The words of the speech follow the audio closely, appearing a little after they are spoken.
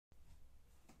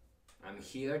I'm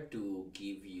here to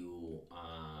give you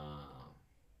a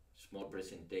small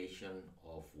presentation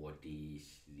of what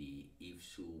is the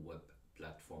IFSU web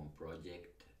platform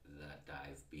project that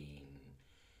I've been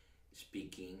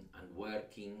speaking and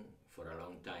working for a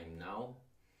long time now.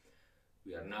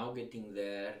 We are now getting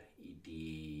there. It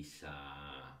is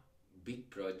a big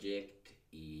project.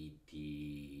 It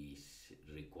is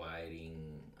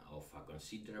requiring of a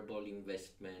considerable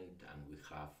investment, and we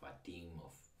have a team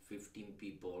of 15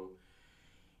 people,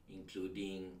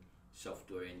 including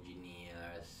software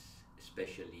engineers,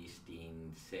 specialists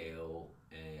in SEO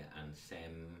and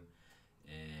SEM,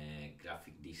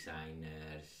 graphic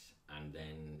designers, and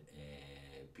then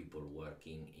people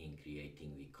working in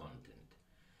creating the content.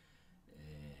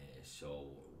 So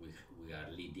we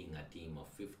are leading a team of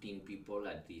 15 people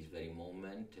at this very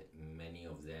moment. Many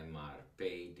of them are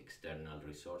paid external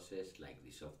resources like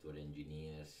the software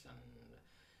engineers and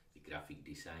the graphic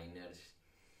designers.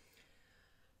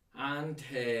 And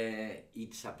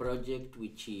it's a project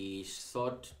which is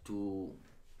thought to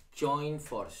join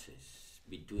forces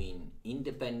between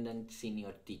independent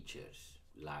senior teachers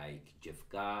like Jeff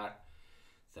Carr,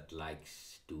 that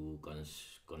likes to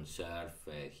conserve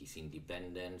his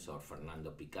independence, or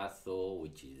Fernando Picasso,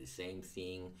 which is the same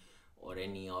thing, or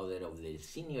any other of the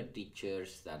senior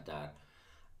teachers that are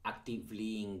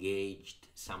actively engaged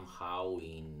somehow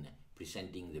in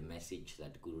presenting the message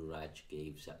that Guru Raj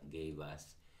gave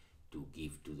us to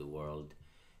give to the world.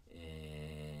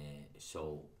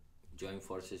 So join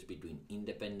forces between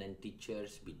independent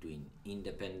teachers, between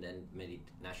independent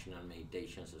national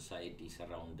meditation societies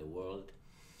around the world,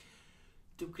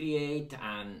 to create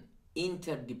an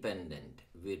interdependent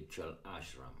virtual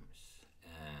ashrams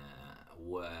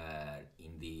where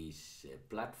in this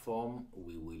platform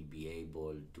we will be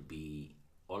able to be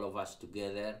all of us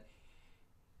together,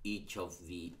 each of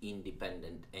the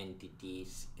independent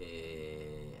entities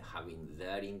having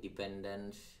their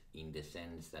independence in the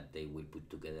sense that they will put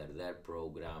together their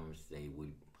programs, they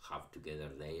will have together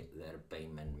their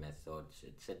payment methods,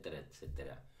 etc.,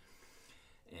 etc.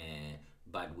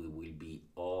 But we will be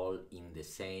all in the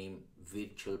same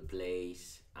virtual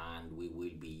place, and we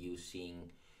will be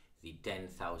using the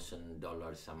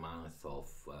 $10,000 a month of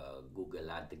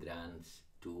Google Ad grants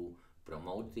to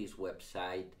promote this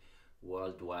website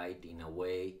worldwide in a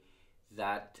way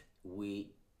that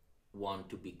we want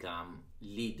to become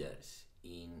leaders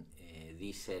in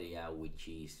this area, which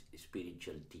is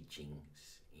spiritual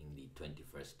teachings in the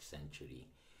 21st century.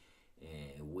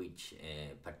 Which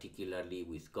particularly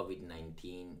with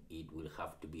COVID-19, it will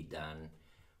have to be done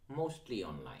mostly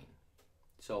online.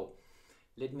 So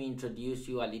let me introduce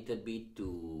you a little bit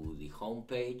to the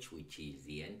homepage, which is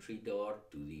the entry door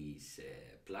to this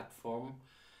platform.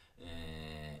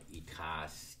 It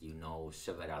has,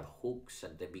 several hooks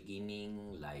at the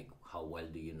beginning, like how well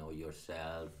do you know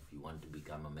yourself, you want to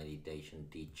become a meditation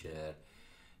teacher,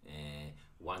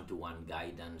 one-to-one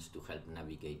guidance to help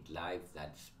navigate life,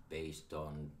 that's based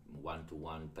on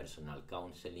one-to-one personal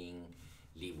counseling,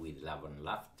 live with love and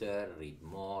laughter, read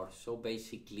more. So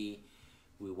basically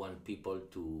we want people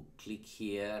to click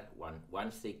here.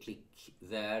 Once they click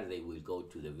there, they will go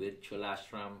to the virtual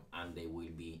ashram and they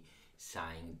will be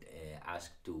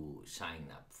asked to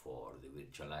sign up for the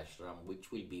virtual ashram,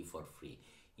 which will be for free.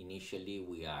 Initially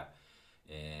we are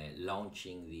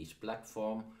launching this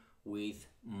platform with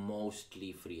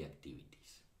mostly free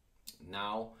activities.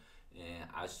 Now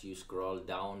as you scroll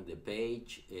down the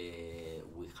page,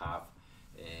 we have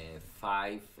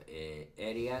 5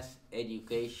 areas.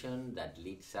 Education, that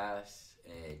leads us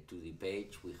to the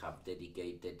page we have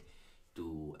dedicated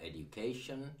to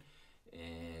education.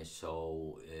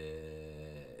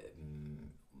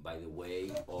 By the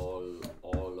way,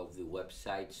 all of the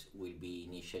websites will be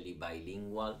initially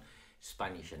bilingual,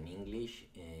 Spanish and English.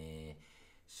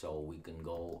 So we can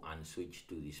go and switch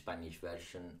to the Spanish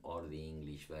version or the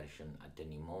English version at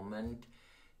any moment.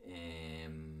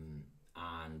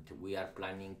 And we are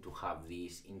planning to have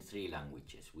this in 3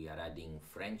 languages. We are adding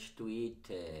French to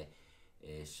it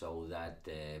so that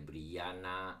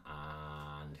Brianna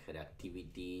and her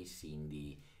activities in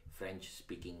the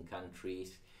French-speaking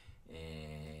countries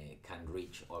can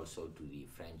reach also to the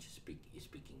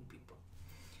French-speaking people.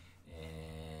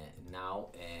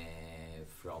 Now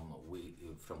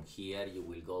from here you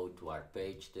will go to our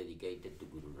page dedicated to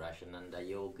Guru Rajananda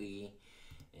Yogi.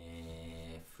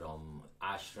 From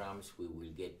ashrams we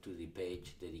will get to the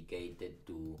page dedicated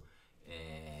to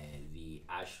the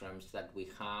ashrams that we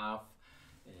have,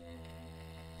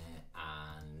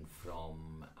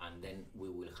 and then we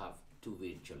will have 2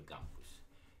 virtual campus.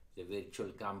 The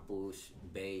virtual campus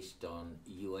based on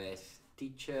US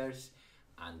teachers,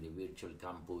 and the virtual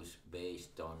campus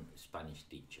based on Spanish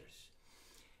teachers.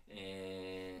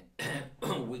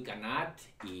 We can add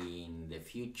in the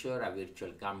future a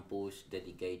virtual campus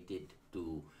dedicated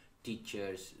to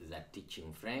teachers that teach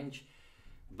in French,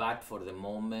 but for the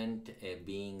moment,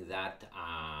 being that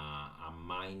a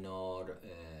minor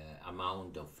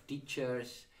amount of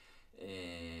teachers,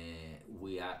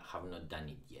 have not done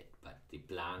it yet. But the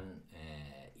plan,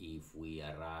 if we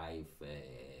arrive,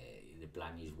 the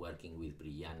plan is working with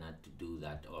Brianna to do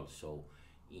that also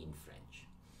in French.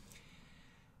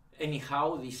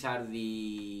 Anyhow, these are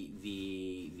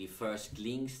the first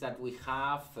links that we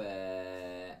have,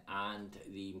 and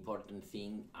the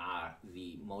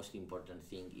most important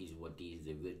thing is what is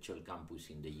the virtual campus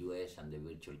in the US and the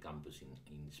virtual campus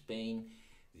in Spain.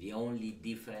 The only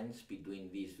difference between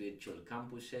these virtual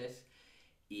campuses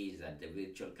is that the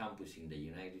virtual campus in the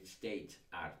United States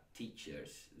are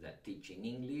teachers that teach in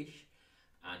English,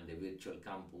 and the virtual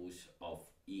campus of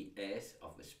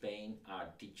of Spain are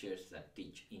teachers that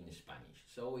teach in Spanish.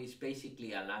 So it's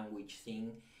basically a language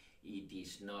thing. It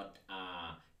is not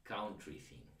a country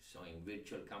thing. So in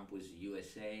virtual campus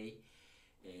USA,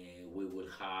 we will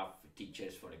have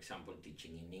teachers, for example,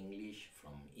 teaching in English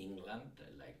from England,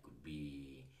 like could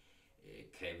be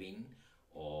Kevin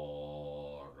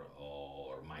or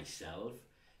myself.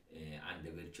 And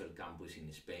the virtual campus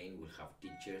in Spain will have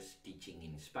teachers teaching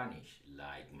in Spanish,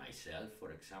 like myself,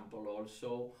 for example,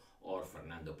 also, or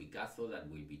Fernando Picasso, that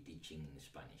will be teaching in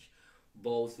Spanish.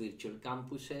 Both virtual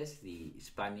campuses, the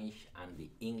Spanish and the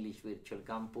English virtual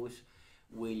campus,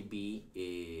 will be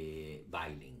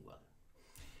bilingual.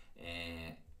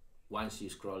 Once you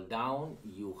scroll down,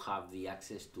 you have the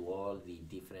access to all the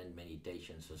different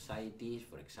meditation societies.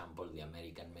 For example, the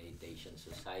American Meditation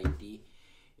Society.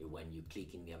 When you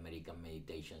click in the American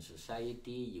Meditation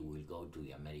Society, you will go to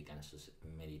the American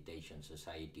Meditation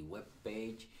Society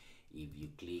webpage. If you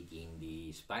click in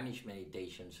the Spanish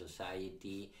Meditation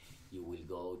Society, you will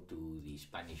go to the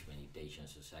Spanish Meditation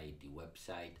Society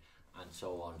website, and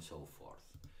so on and so forth.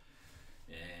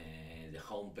 The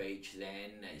homepage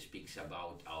then speaks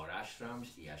about our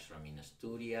ashrams, the ashram in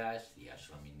Asturias, the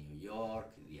ashram in New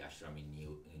York, the ashram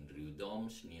in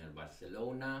Riudoms near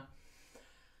Barcelona.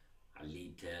 A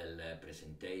little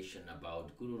presentation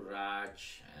about Guru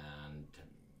Raj and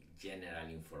general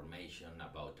information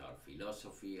about our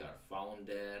philosophy, our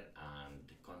founder,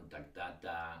 and contact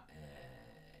data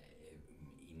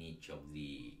in each of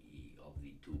the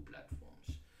two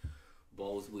platforms.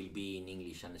 Both will be in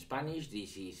English and Spanish.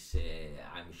 This is,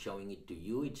 I'm showing it to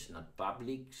you, it's not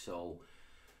public, so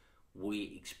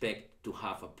we expect to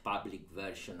have a public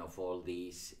version of all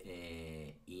these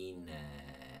in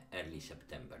early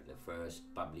September, the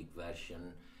first public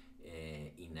version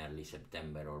in early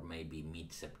September or maybe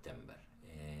mid-September.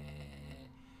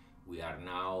 We are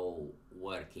now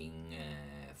working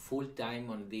full-time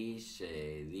on this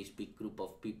big group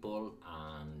of people,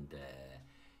 and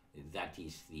that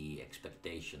is the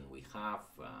expectation we have,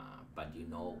 but you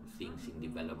know, things in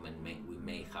development, we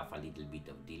may have a little bit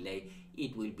of delay.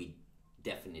 It will be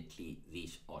definitely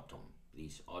this autumn.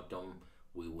 This autumn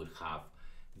we will have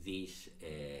this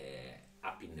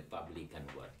up in the public and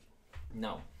working.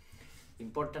 Now,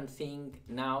 important thing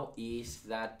now is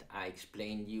that I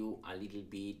explained you a little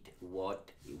bit what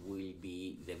will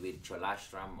be the virtual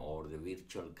ashram or the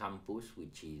virtual campus,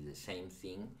 which is the same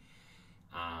thing.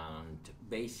 And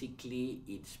basically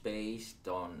it's based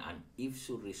on an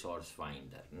IFSU resource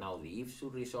finder. Now the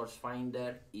IFSU resource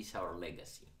finder is our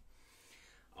legacy.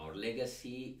 Our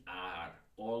legacy are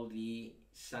all the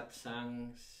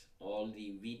satsangs, all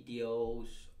the videos,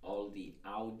 all the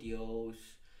audios,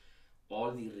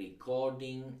 all the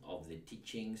recording of the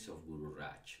teachings of Guru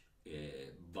Raj,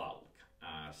 bulk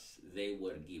as they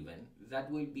were given, that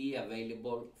will be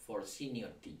available for senior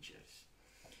teachers.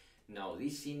 Now,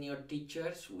 these senior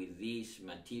teachers, with this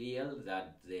material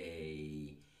that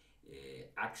they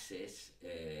access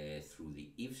through the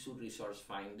IFSU Resource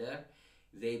Finder,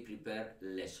 they prepare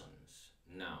lessons.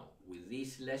 Now, with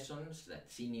these lessons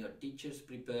that senior teachers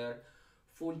prepare,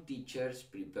 full teachers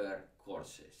prepare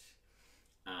courses.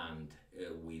 And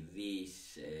with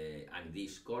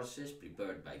these courses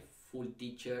prepared by full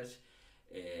teachers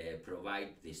provide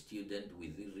the student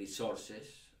with the resources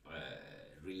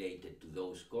related to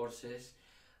those courses,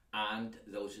 and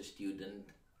those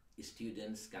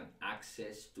students can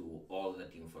access to all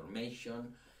that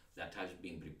information that has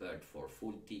been prepared for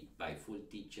by full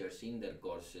teachers in their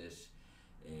courses.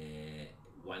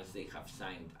 Once they have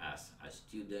signed as a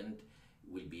student,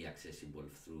 will be accessible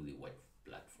through the web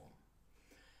platform.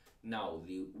 Now,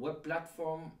 the web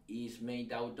platform is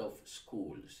made out of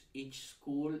schools. Each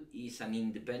school is an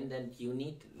independent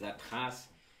unit that has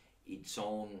its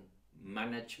own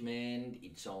management,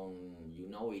 its own,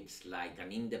 it's like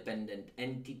an independent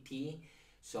entity.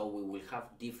 So we will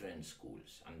have different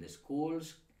schools, and the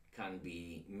schools can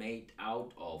be made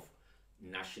out of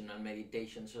national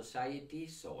meditation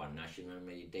societies. So a national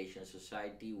meditation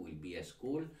society will be a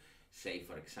school. Say,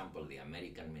 for example, the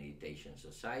American Meditation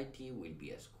Society will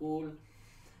be a school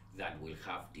that will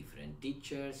have different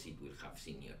teachers. It will have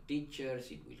senior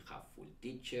teachers, it will have full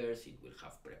teachers, it will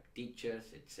have prep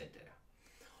teachers, etc.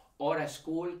 Or a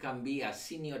school can be a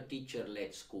senior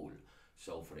teacher-led school.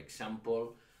 So, for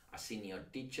example, a senior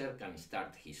teacher can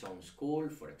start his own school.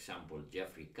 For example,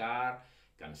 Jeffrey Carr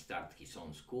can start his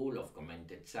own school of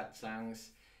commented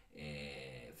satsangs.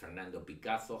 Fernando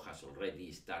Picasso has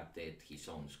already started his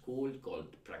own school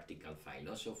called Practical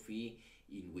Philosophy,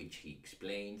 in which he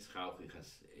explains how he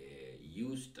has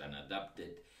used and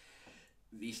adapted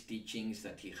these teachings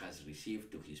that he has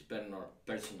received to his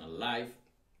personal life.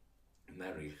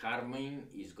 Merrill Harmon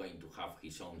is going to have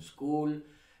his own school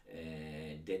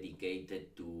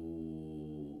dedicated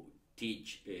to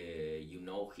teach,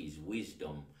 his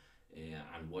wisdom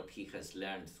and what he has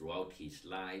learned throughout his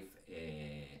life,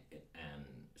 and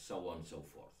so on and so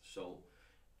forth. So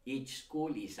each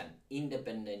school is an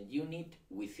independent unit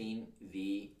within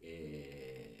the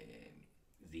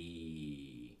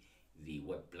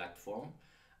web platform,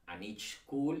 and each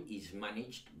school is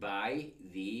managed by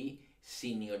the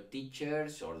senior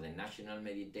teachers or the National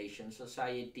Meditation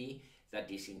Society that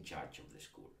is in charge of the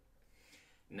school.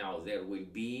 Now, there will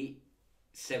be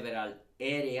several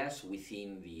areas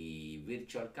within the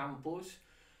virtual campus.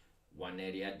 One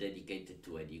area dedicated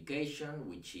to education,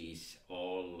 which is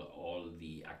all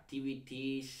the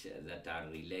activities that are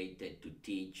related to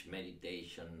teach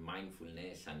meditation,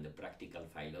 mindfulness, and the practical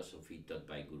philosophy taught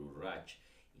by Guru Raj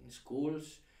in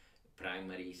schools,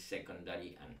 primary,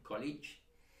 secondary, and college.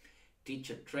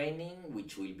 Teacher training,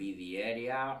 which will be the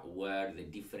area where the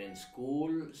different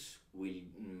schools will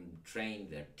train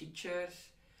their teachers.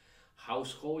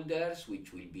 Householders,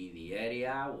 which will be the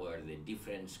area where the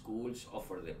different schools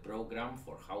offer the program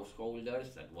for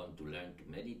householders that want to learn to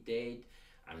meditate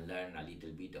and learn a little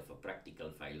bit of a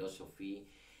practical philosophy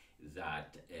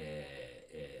that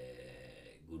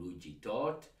Guruji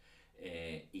taught.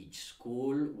 Each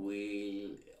school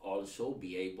will also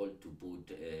be able to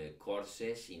put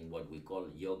courses in what we call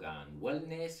yoga and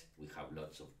wellness. We have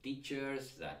lots of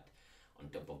teachers that, on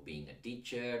top of being a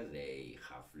teacher, they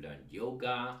have learned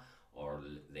yoga, or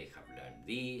they have learned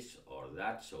this or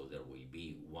that. So there will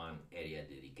be one area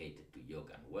dedicated to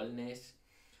yoga and wellness.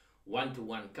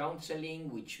 One-to-one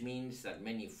counseling, which means that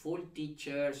many full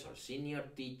teachers or senior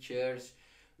teachers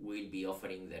will be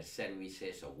offering their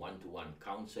services of one-to-one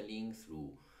counseling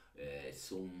through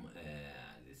Zoom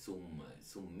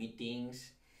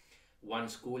meetings. One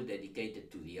school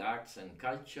dedicated to the arts and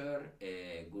culture.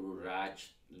 Guru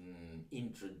Raj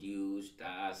introduced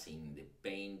us in the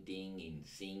painting, in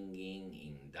singing,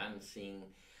 in dancing.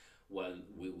 Well,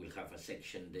 we will have a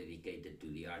section dedicated to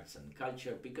the arts and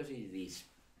culture because it is the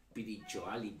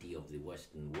spirituality of the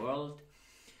Western world,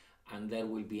 and there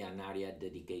will be an area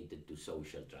dedicated to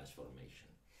social transformation.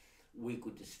 We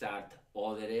could start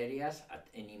other areas at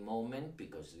any moment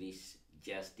because this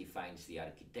just defines the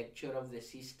architecture of the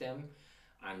system,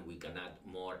 and we can add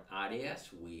more areas.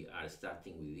 We are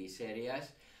starting with these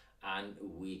areas, and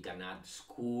we can add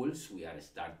schools. We are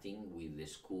starting with the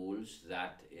schools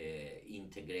that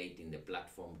integrate in the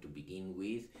platform to begin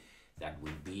with. That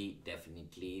will be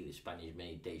definitely the Spanish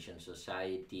Meditation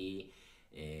Society,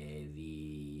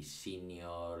 the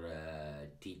senior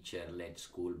teacher-led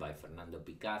school by Fernando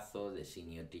Picasso, the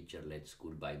senior teacher-led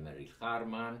school by Merrill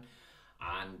Harmon,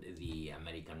 and the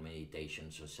American Meditation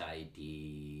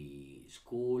Society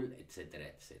school, etc.,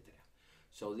 etc.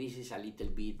 So this is a little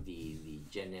bit the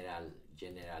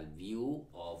general view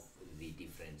of the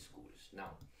different schools.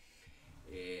 Now,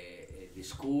 the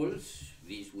schools,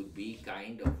 this would be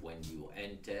kind of when you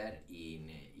enter in,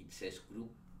 it says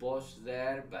group post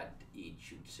there, but it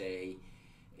should say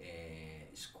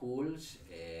schools.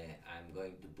 I'm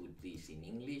going to put this in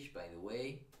English, by the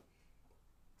way.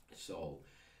 So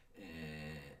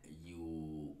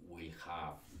you will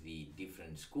have the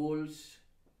different schools.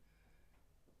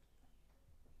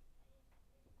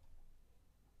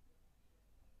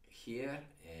 Here,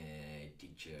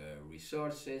 teacher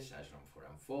resources, ashram for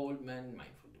unfoldment,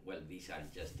 mindful. Well, these are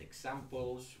just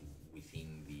examples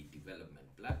within the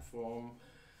development platform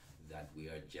that we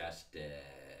are just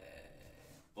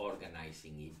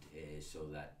organizing it so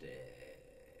that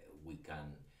we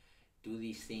can do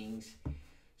these things.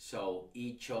 So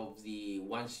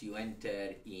once you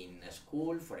enter in a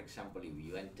school, for example, if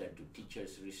you enter to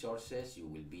teachers resources, you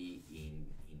will be in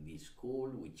this school,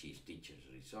 which is teachers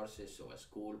resources. So a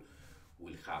school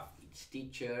will have its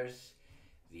teachers.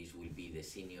 These will be the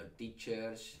senior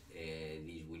teachers,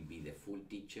 these will be the full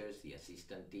teachers, the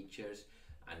assistant teachers,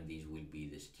 and these will be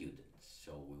the students.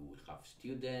 So we will have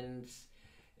students,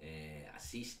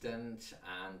 assistants,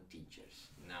 and teachers.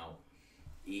 Now,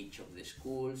 each of the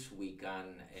schools will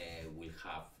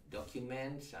have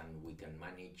documents, and we can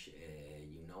manage,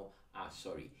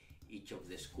 each of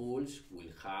the schools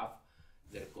will have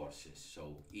their courses.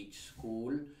 So each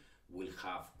school will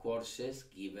have courses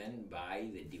given by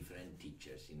the different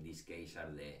teachers. In this case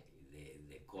are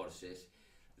the courses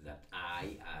that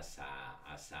I, as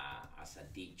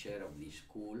a teacher of this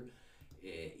school,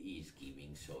 is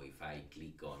giving. So if I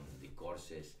click on the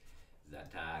courses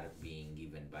that are being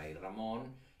given by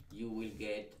Ramon, you will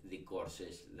get the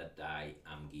courses that I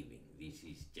am giving. This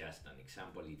is just an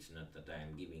example. It's not that I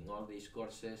am giving all these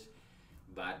courses,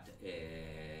 but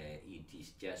it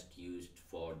is just used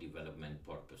for development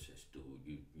purposes to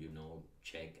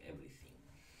check everything.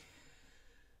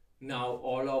 Now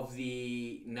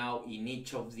in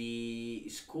each of the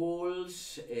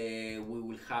schools we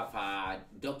will have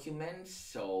documents.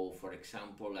 So for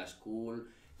example, a school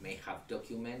may have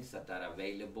documents that are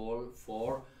available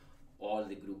for all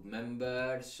the group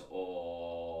members,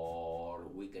 or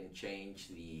we can change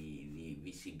the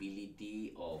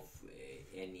visibility of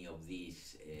any of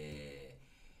these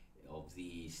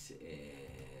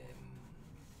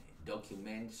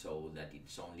documents, so that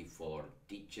it's only for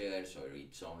teachers, or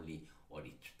it's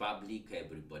public,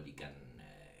 everybody can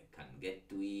get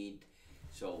to it.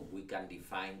 So we can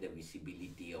define the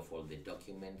visibility of all the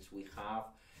documents we have.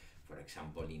 For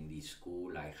example, in this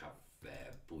school I have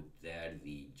put there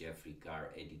the Jeffrey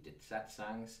Carr edited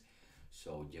satsangs.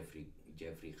 So Jeffrey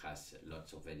has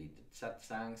lots of edited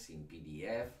satsangs in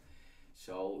PDF.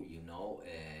 So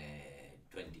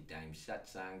 20 times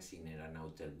satsangs, inner and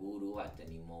outer guru. At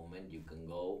any moment you can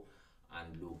go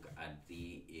and look at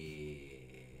the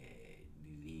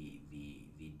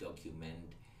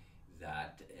document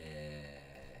that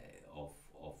of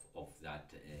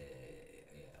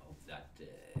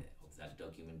that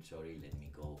document. Sorry, let me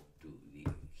go to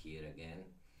here again.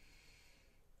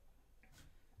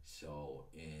 So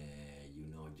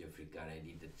Jeffrey Carr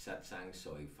edited satsang.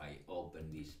 So if I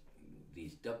open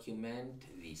this document,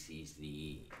 this is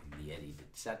the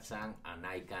edited satsang, and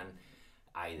I can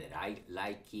either I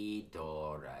like it,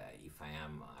 or if I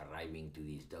am arriving to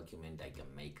this document, I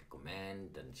can make a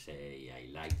comment and say I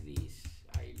like this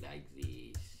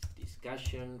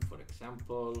discussion, for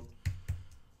example,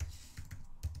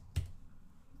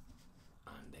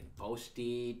 and then post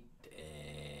it.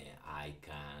 I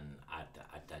can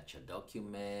attach a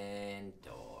document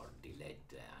or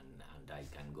delete, and I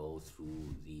can go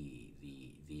through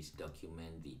this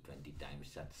document, the 20 times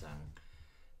satsang,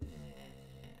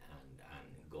 and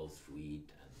go through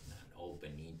it and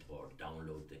open it, or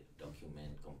download the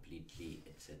document completely,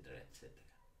 etc., etc.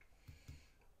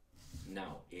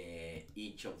 Now,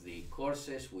 each of the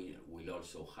courses will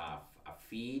also have a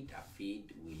feed. A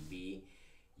feed will be,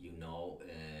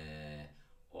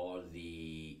 all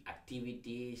the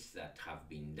activities that have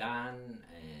been done.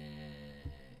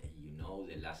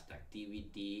 The last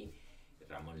activity,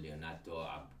 Ramon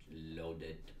Leonato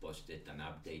posted an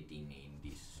update in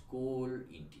this school,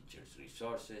 in teachers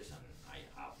resources, and I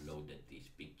uploaded these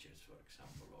pictures, for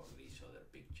example, or these other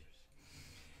pictures.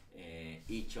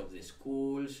 Each of the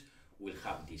schools will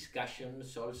have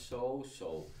discussions also.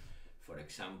 So for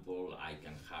example, I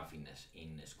can have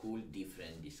in a school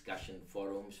different discussion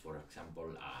forums. For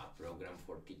example, a program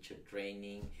for teacher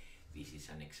training. This is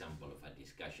an example of a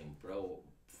discussion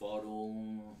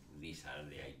forum. These are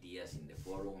the ideas in the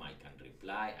forum. I can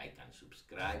reply, I can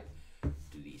subscribe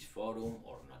to this forum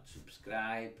or not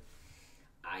subscribe.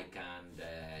 I can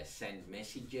send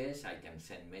messages. I can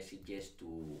send messages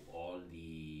to all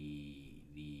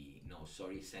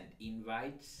send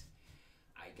invites.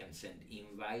 I can send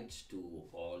invites to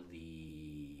all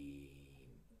the,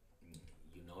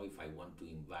 if I want to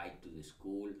invite to the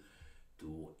school,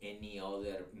 to any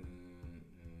other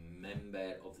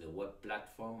member of the web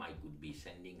platform, I could be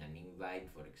sending an invite,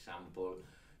 for example,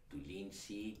 to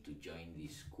Lindsay to join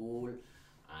this school,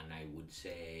 and I would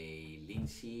say,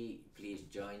 Lindsay, please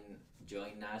join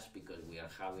us, because we are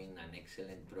having an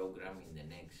excellent program in the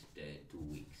next 2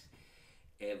 weeks.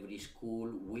 Every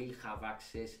school will have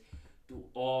access to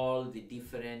all the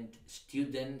different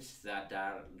students that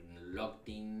are logged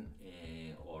in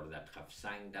or that have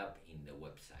signed up in the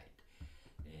website.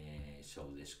 So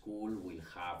the school will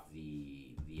have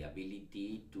the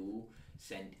ability to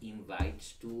send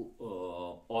invites to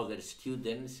other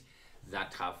students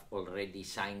that have already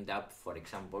signed up, for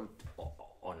example,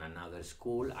 on another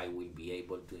school. I will be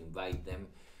able to invite them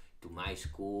to my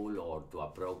school or to a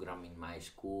program in my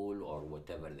school or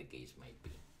whatever the case might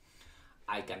be.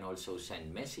 I can also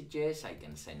send messages. I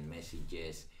can send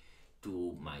messages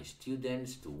to my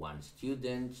students, to one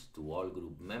student, to all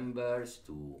group members,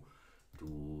 to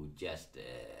just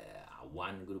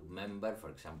one group member. For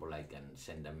example, I can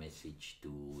send a message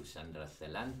to Sandra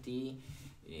Celanti,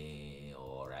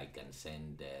 or I can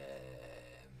send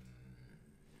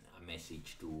a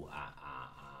message to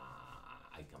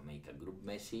I can make a group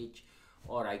message,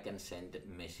 or I can send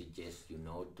messages, you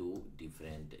know, to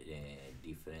different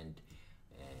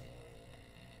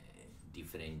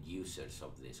users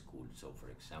of the school. So, for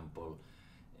example,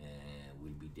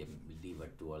 will be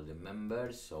delivered to all the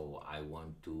members. So I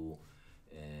want to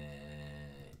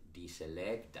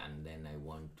deselect, and then I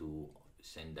want to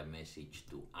send a message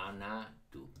to Anna,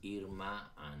 to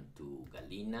Irma, and to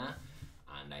Galina,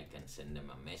 and I can send them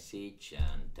a message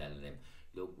and tell them,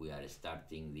 look, we are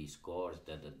starting this course,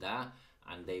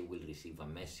 and they will receive a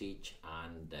message,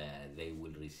 and they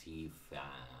will receive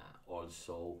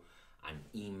also an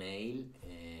email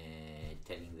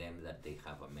telling them that they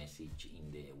have a message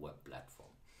in the web platform.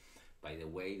 By the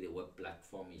way, the web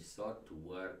platform is thought to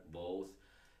work both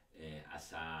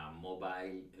as a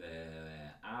mobile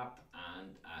app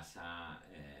and as a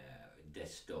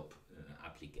desktop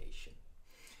application.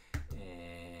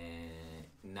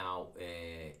 Now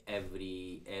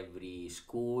every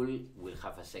school will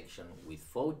have a section with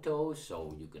photos,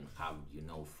 so you can have, you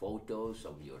know, photos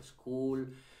of your school.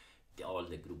 All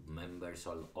the group members,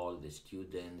 all the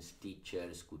students,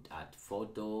 teachers could add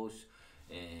photos,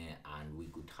 and we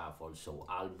could have also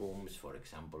albums, for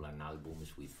example, an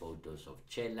albums with photos of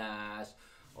cellas,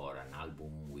 or an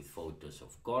album with photos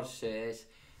of courses.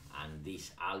 And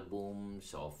these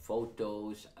albums of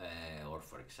photos, or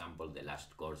for example, the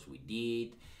last course we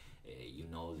did, you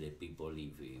know, the people,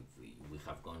 if we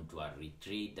have gone to a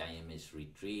retreat, IMS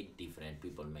retreat, different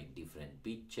people make different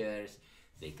pictures.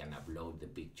 They can upload the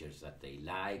pictures that they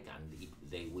like, and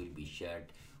they will be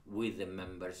shared with the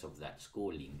members of that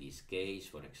school. In this case,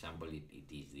 for example, it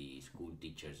is the school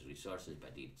teachers resources,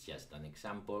 but it's just an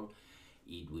example.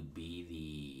 It would be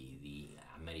the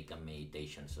American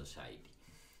Meditation Society.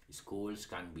 Schools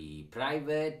can be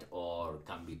private or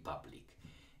can be public.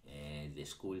 The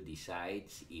school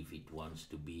decides if it wants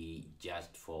to be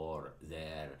just for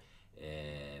their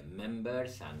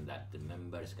members, and that the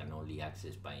members can only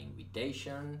access by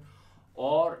invitation,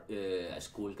 or a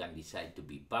school can decide to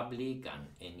be public and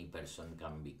any person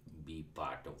can be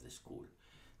part of the school.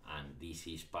 And this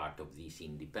is part of this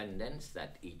independence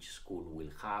that each school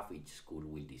will have. Each school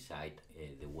will decide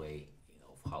the way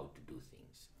of how to do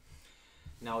things.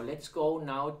 Now let's go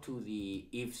now to the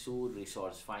IFSU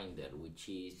Resource Finder, which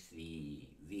is the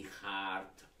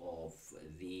heart of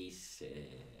this,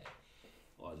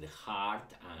 or the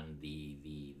heart and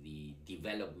the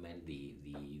development,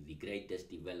 the greatest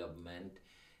development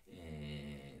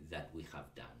that we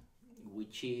have done,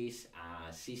 which is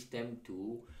a system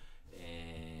to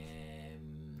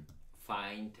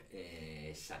find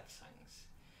satsangs.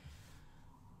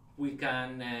 We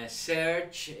can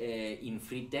search in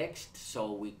free text,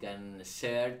 so we can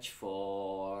search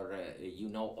for you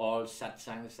know, all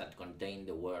satsangs that contain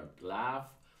the word love.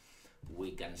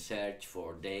 We can search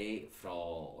for a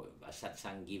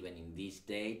satsang given in this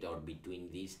date or between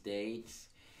these dates.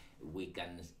 We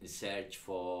can search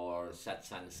for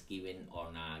satsangs given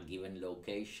on a given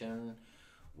location.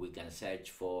 We can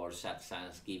search for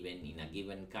satsangs given in a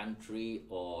given country,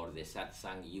 or the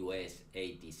satsang US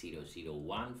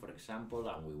 80001, for example,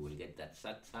 and we will get that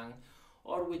satsang.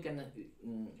 Or we can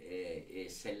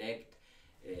select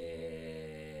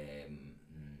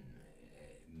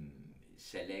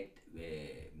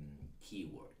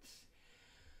keywords.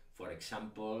 For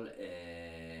example,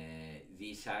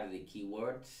 these are the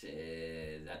keywords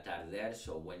that are there.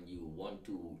 So when you want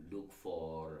to look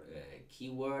for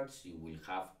keywords, you will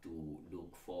have to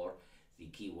look for the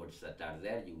keywords that are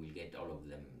there. You will get all of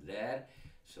them there.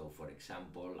 So for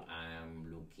example,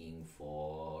 I'm looking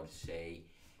for, say,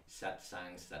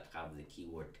 satsangs that have the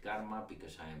keyword karma,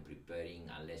 because I am preparing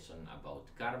a lesson about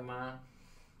karma.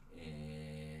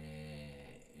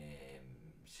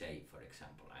 Say, for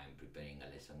example, I am preparing a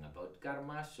lesson about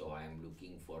karma, so I am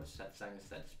looking for satsangs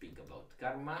that speak about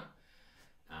karma,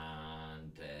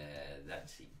 and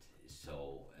that's it.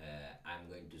 So I'm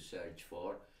going to search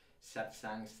for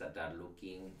satsangs that are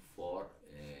looking for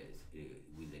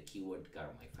with the keyword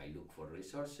karma. If I look for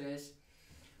resources,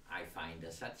 I find a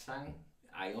satsang.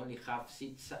 I only have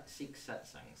six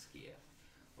satsangs here.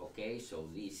 Okay, so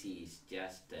this is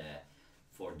just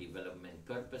for development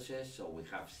purposes. So we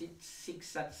have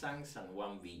six satsangs and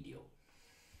one video.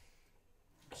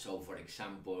 So for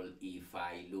example, if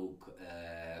I look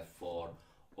for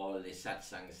all the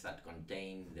satsangs that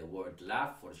contain the word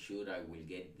love, for sure I will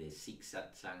get the six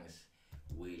satsangs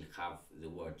will have the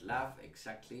word love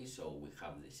exactly. So we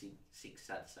have the six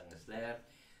satsangs there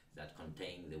that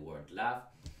contain the word love.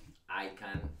 I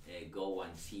can go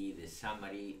and see the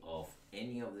summary of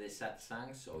any of the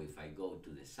satsangs. So if I go to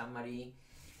the summary,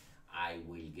 I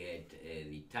will get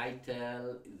the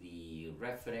title, the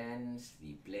reference,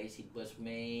 the place it was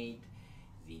made,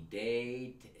 the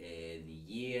date,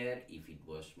 the year, if it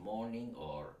was morning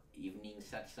or evening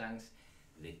satsangs,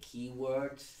 the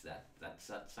keywords that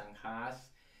satsang has,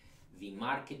 the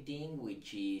marketing,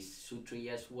 which is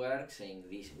Sutriya's work, saying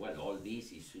this, well, all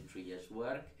this is Sutriya's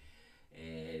work,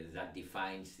 that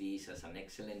defines this as an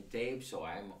excellent tape. So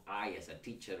I as a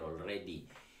teacher already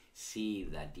see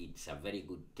that it's a very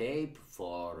good tape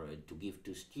for to give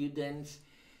to students.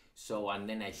 So, and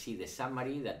then I see the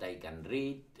summary that I can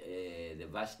read. The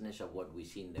vastness of what we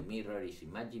see in the mirror is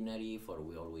imaginary, for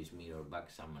we always mirror back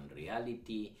some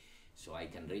reality. So I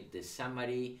can read the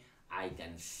summary. I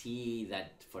can see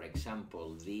that, for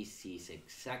example, this is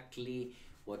exactly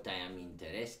what I am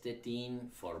interested in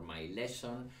for my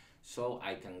lesson. So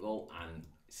I can go and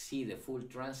see the full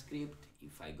transcript.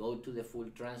 If I go to the full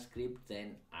transcript,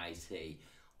 then I say,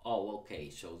 oh, okay,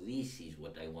 so this is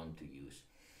what I want to use.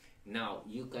 Now,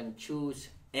 you can choose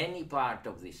any part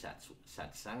of the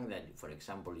satsang that, for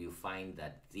example, you find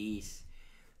that this,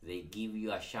 they give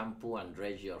you a shampoo and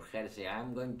dress your hair. Say,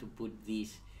 I'm going to put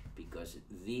this because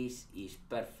this is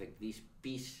perfect. This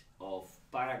piece of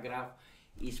paragraph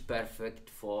is perfect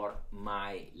for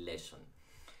my lesson.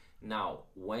 Now,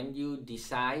 when you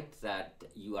decide that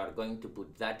you are going to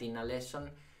put that in a lesson,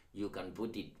 you can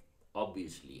put it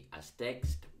obviously as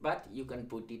text, but you can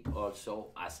put it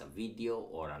also as a video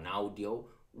or an audio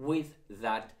with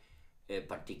that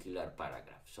particular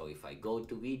paragraph. So if I go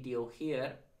to video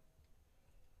here,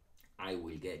 I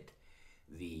will get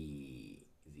the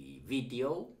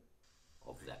video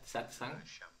of that satsang.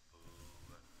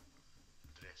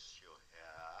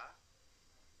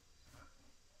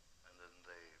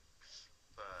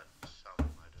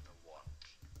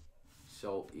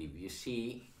 So if you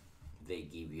see, they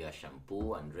give you a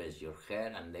shampoo and dress your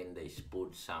hair, and then they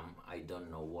put some, I don't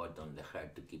know what, on the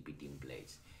hair to keep it in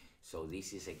place. So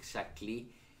this is exactly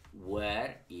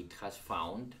where it has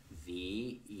found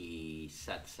the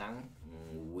satsang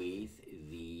with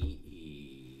the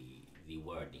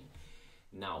wording.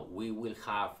 Now we will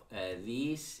have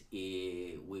these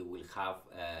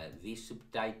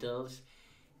subtitles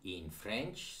in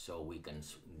French, so we can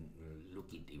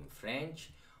look it in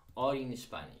French or in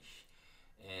Spanish.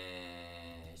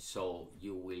 So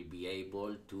you will be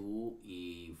able to,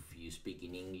 if you speak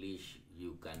in English,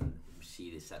 you can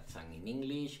see the satsang in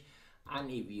English, and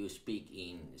if you speak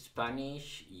in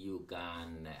Spanish, you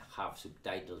can have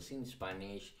subtitles in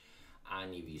Spanish,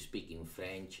 and if you speak in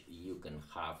French, you can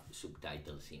have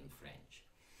subtitles in French.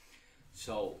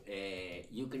 So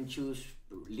you can choose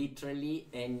literally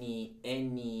any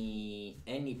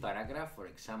paragraph. For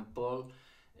example,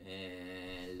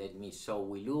 so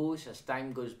we lose as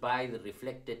time goes by the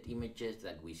reflected images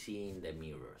that we see in the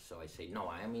mirror. So I say, no,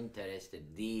 I am interested,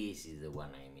 this is the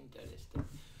one I am interested.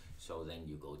 So then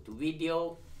you go to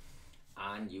video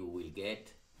and you will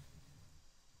get.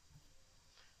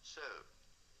 So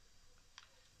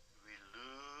we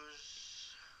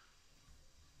lose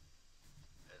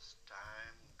as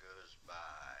time goes by.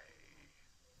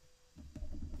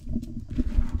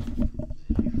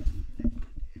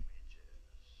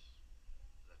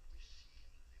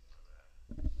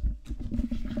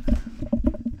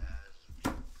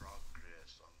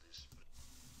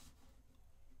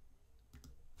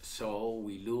 So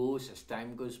we lose as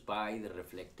time goes by the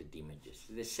reflected images.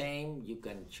 The same, you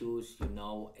can choose, you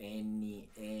know, any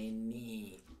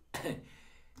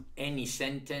any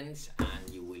sentence, and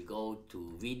you will go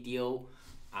to video,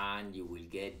 and you will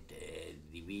get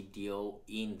the video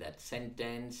in that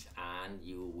sentence, and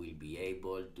you will be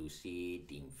able to see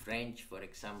it in French, for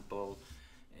example,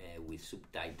 with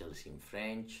subtitles in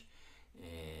French.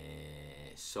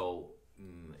 It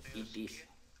is.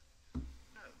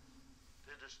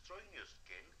 Destroying your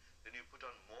skin, then you put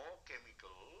on more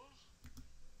chemicals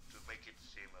to make it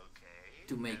seem okay.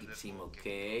 To make it seem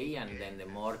okay, and then the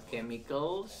more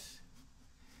chemicals.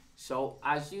 So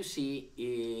as you see,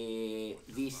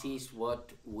 this is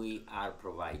what we are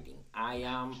providing. I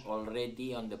am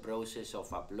already on the process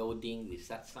of uploading the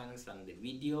satsangs and the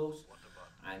videos.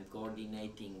 I'm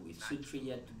coordinating with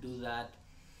Sutriya to do that,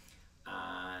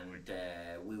 and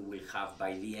we will have,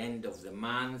 by the end of the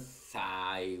month,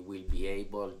 I will be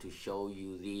able to show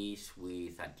you this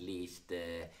with at least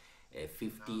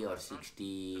 50 or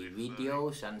 60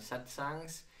 videos and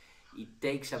satsangs. It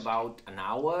takes about an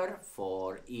hour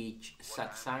for each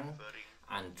satsang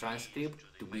and transcript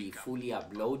to be fully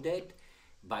uploaded,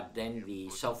 but then the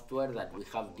software that we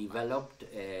have developed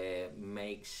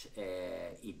makes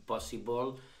it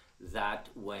possible that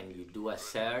when you do a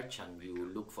search and you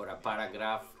look for a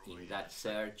paragraph, in that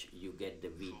search you get the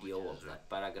video of that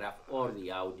paragraph or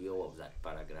the audio of that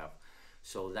paragraph.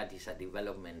 So that is a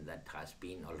development that has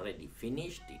been already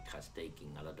finished. It has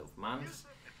taken a lot of months,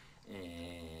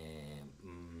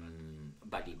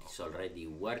 but it is already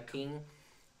working,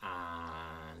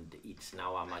 and it's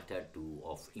now a matter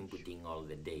of inputting all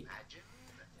the data.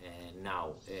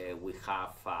 Now we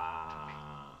have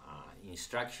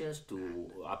instructions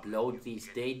to upload this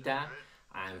data.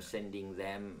 I'm sending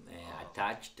them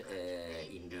attached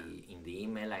in the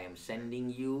email I am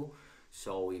sending you.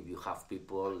 So if you have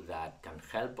people that can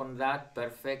help on that,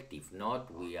 perfect. If not,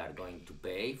 we are going to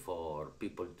pay for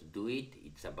people to do it.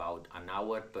 It's about an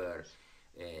hour per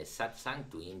satsang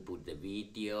to input the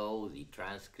video, the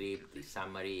transcript, the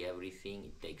summary, everything.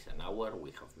 It takes an hour.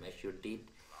 We have measured it.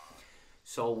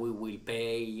 So we will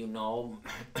pay, you know,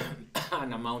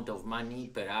 an amount of money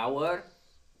per hour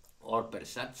or per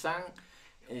satsang,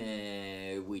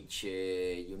 which,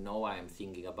 you know, I'm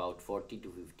thinking about $40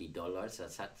 to $50 a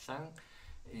satsang,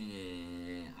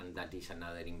 and that is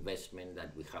another investment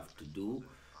that we have to do,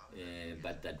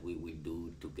 but that we will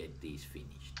do to get this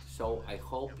finished. So I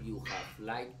hope you have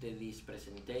liked this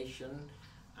presentation,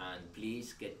 and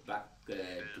please get back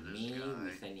to me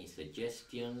with any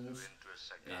suggestions,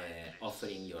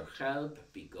 offering your help,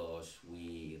 because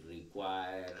we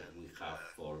have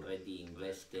already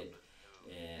invested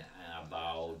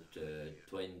about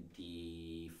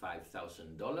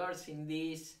 $25,000 in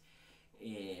this,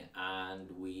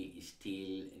 and we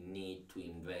still need to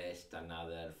invest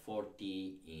another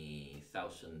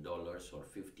 $40,000 or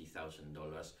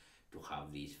 $50,000 to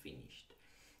have this finished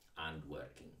and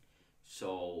working.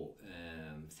 So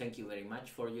thank you very much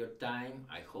for your time.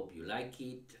 I hope you like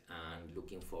it, and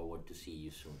looking forward to see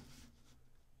you soon.